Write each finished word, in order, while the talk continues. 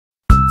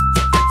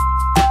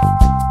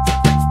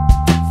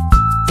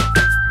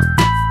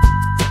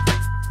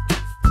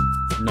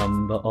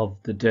of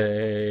the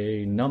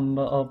day,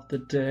 number of the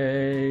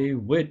day,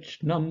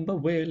 which number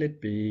will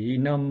it be?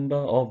 Number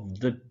of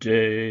the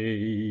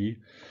day.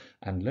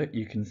 And look,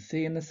 you can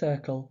see in the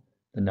circle,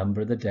 the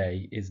number of the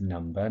day is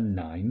number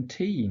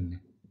 19.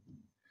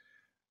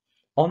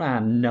 On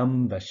our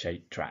number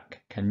shape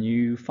track, can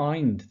you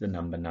find the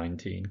number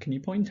 19? Can you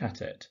point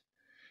at it?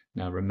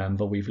 Now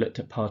remember, we've looked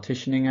at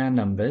partitioning our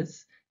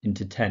numbers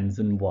into tens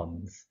and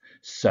ones.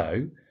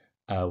 So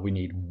we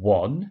need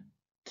 1,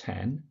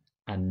 10,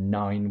 and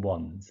 9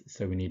 ones.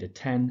 So we need a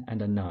 10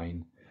 and a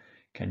 9.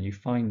 Can you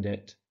find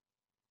it?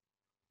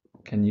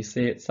 Can you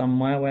see it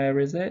somewhere? Where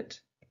is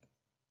it?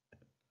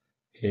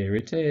 Here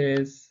it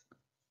is.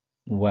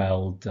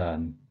 Well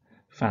done.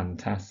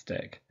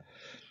 Fantastic.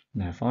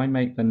 Now if I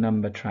make the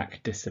number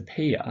track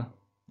disappear,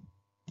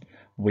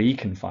 we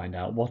can find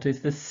out what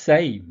is the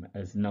same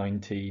as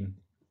 19.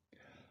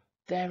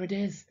 There it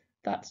is.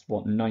 That's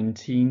what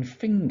 19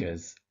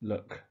 fingers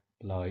look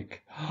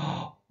like.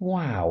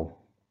 Wow.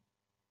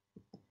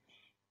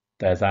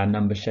 There's our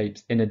number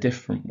shapes in a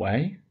different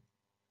way.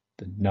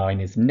 The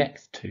 9 is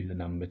next to the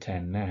number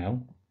 10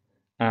 now.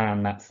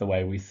 And that's the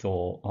way we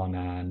saw on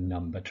our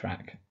number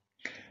track.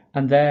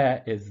 And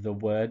there is the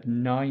word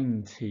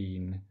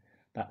 19.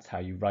 That's how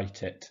you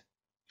write it.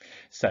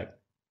 So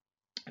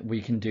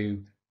we can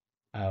do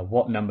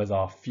what numbers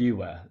are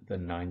fewer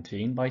than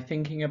 19 by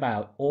thinking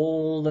about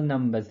all the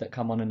numbers that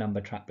come on a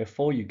number track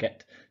before you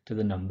get to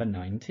the number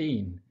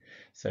 19.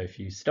 So if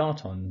you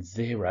start on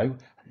 0,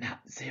 and that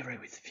 0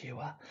 is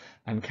fewer,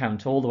 and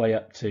count all the way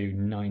up to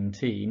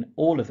 19,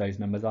 all of those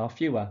numbers are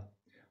fewer.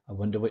 I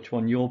wonder which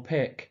one you'll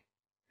pick.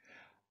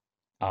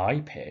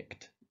 I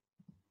picked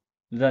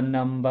the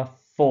number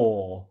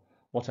 4.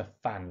 What a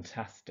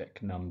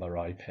fantastic number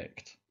I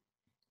picked.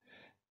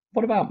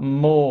 What about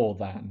more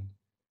than?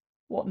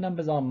 What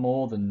numbers are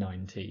more than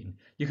 19?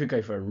 You could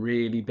go for a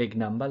really big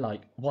number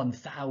like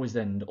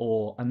 1,000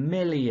 or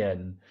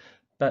 1,000,000,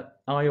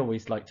 but I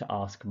always like to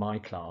ask my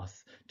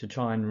class to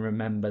try and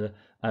remember,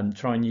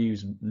 try and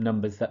use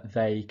numbers that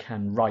they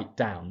can write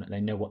down, that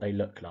they know what they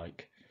look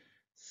like.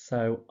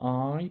 So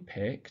I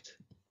picked,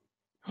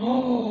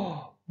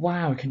 oh,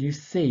 wow, can you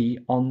see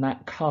on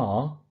that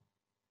car?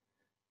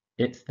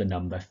 It's the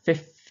number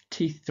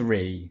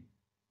 53.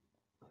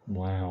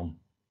 Wow.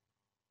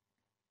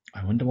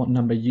 I wonder what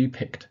number you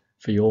picked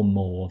for your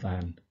more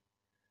than.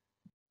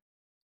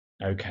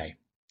 Okay,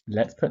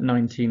 let's put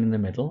 19 in the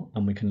middle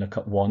and we can look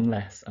at one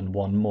less and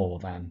one more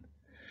than.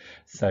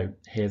 So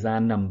here's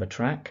our number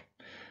track,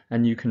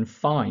 and you can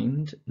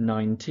find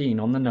 19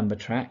 on the number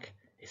track.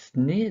 It's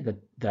near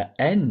the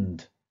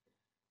end.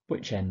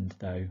 Which end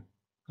though?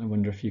 I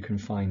wonder if you can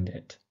find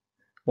it.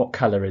 What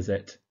colour is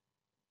it?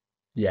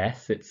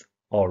 Yes, it's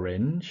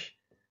orange.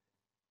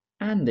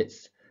 And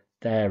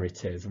there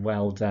it is.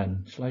 Well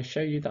done. Shall I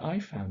show you that I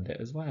found it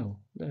as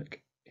well? Look,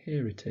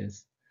 here it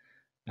is.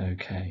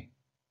 Okay.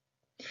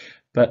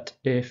 But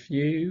if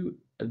you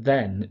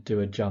then do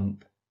a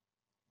jump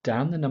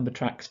down the number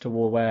tracks to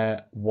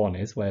where 1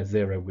 is, where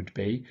 0 would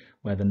be,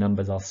 where the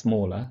numbers are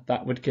smaller,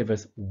 that would give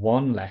us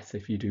 1 less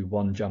if you do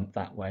one jump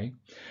that way.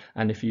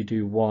 And if you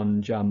do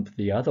one jump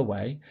the other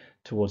way,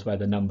 towards where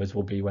the numbers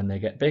will be when they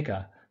get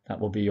bigger, that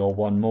will be your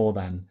 1 more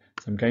than.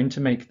 So I'm going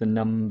to make the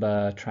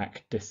number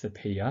track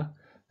disappear.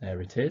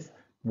 There it is.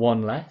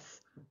 1 less.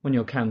 When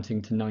you're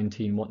counting to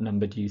 19, what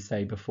number do you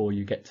say before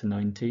you get to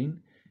 19?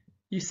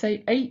 You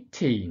say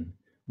 18.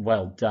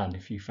 Well done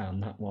if you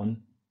found that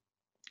one.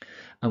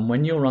 And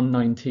when you're on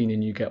 19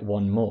 and you get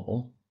 1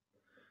 more,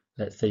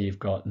 let's say you've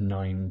got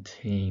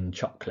 19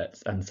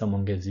 chocolates and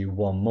someone gives you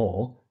 1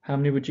 more, how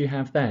many would you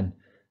have then?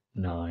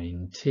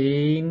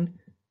 19,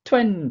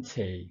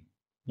 20.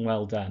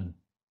 Well done.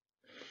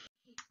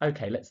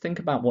 Okay, let's think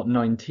about what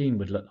 19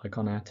 would look like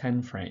on our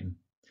 10 frame.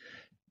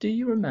 Do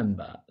you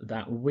remember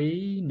that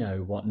we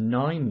know what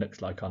 9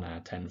 looks like on our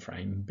 10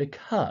 frame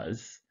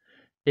because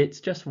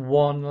it's just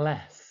 1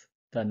 less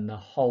than the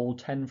whole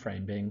 10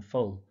 frame being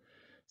full.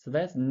 So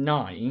there's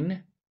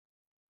 9.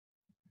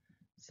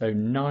 So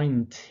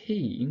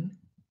 19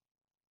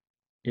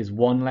 is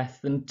 1 less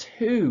than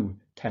 2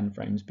 10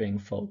 frames being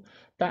full.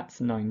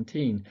 That's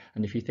 19.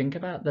 And if you think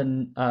about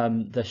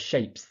the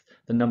shapes,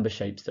 the number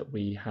shapes that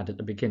we had at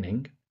the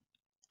beginning,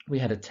 we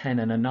had a 10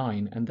 and a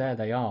 9, and there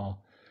they are,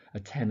 a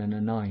 10 and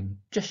a 9,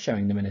 just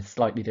showing them in a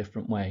slightly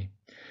different way.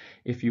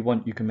 If you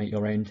want, you can make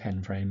your own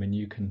 10 frame and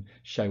you can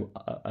show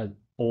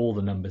all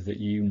the numbers that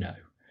you know.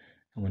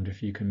 I wonder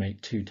if you can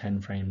make 2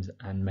 10 frames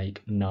and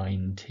make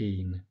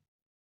 19.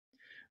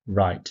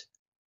 Right.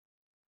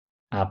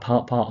 Our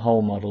part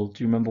whole model,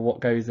 do you remember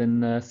what goes in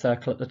the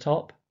circle at the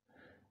top?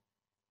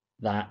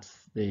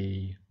 That's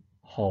the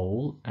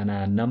whole, and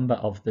our number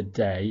of the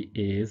day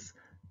is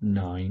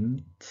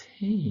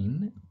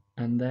 19,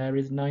 and there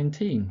is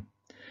 19.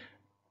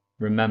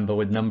 Remember,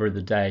 with number of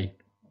the day,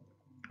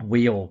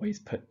 we always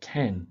put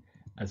 10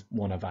 as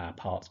one of our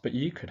parts, but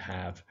you could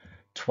have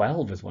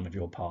 12 as one of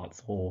your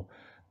parts, or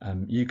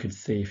you could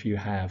see if you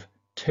have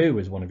 2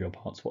 as one of your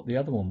parts, what the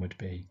other one would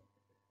be.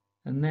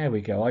 And there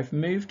we go. I've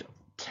moved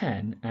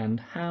 10, and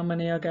how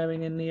many are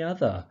going in the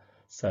other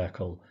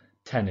circle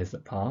 10 is the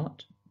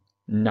part,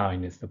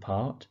 9 is the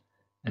part,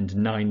 and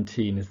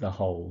 19 is the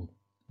whole.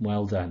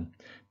 Well done.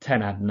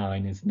 10 add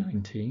 9 is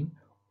 19,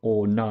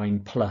 or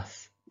 9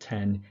 plus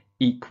 10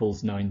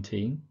 equals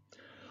 19.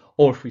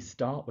 Or if we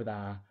start with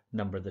our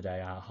number of the day,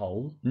 our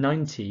whole,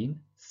 19,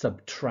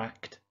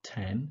 subtract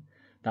 10,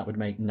 that would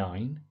make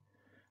 9.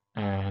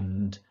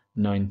 And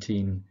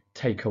 19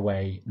 take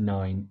away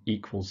 9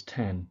 equals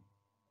 10.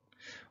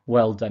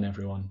 Well done,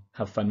 everyone.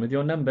 Have fun with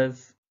your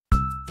numbers.